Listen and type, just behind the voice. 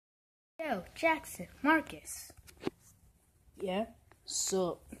Yo, Jackson, Marcus. Yeah?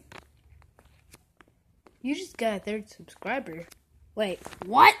 So, You just got a third subscriber. wait,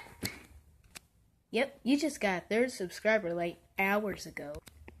 what? Yep, you just got a third subscriber like hours ago.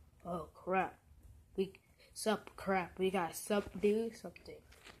 Oh, crap. We gotta do something.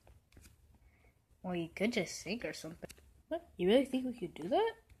 Well, you could just sing or something. What? You really think we could do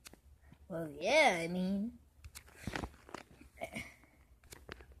that? Well, yeah, I mean...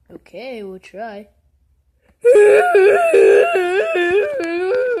 Okay, we'll try.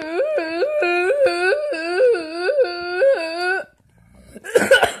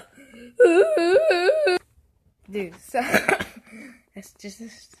 Dude, so... that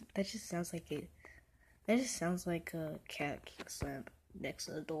just sounds like a cat slamp next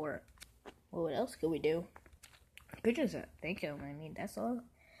to the door. Well, what else could we do? Could just think of them. I mean, that's all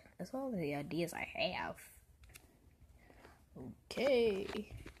the ideas I have.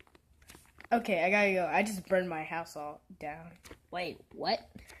 Okay, I gotta go. I just burned my house all down. Wait, what?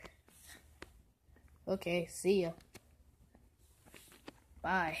 Okay, see ya.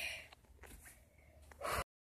 Bye.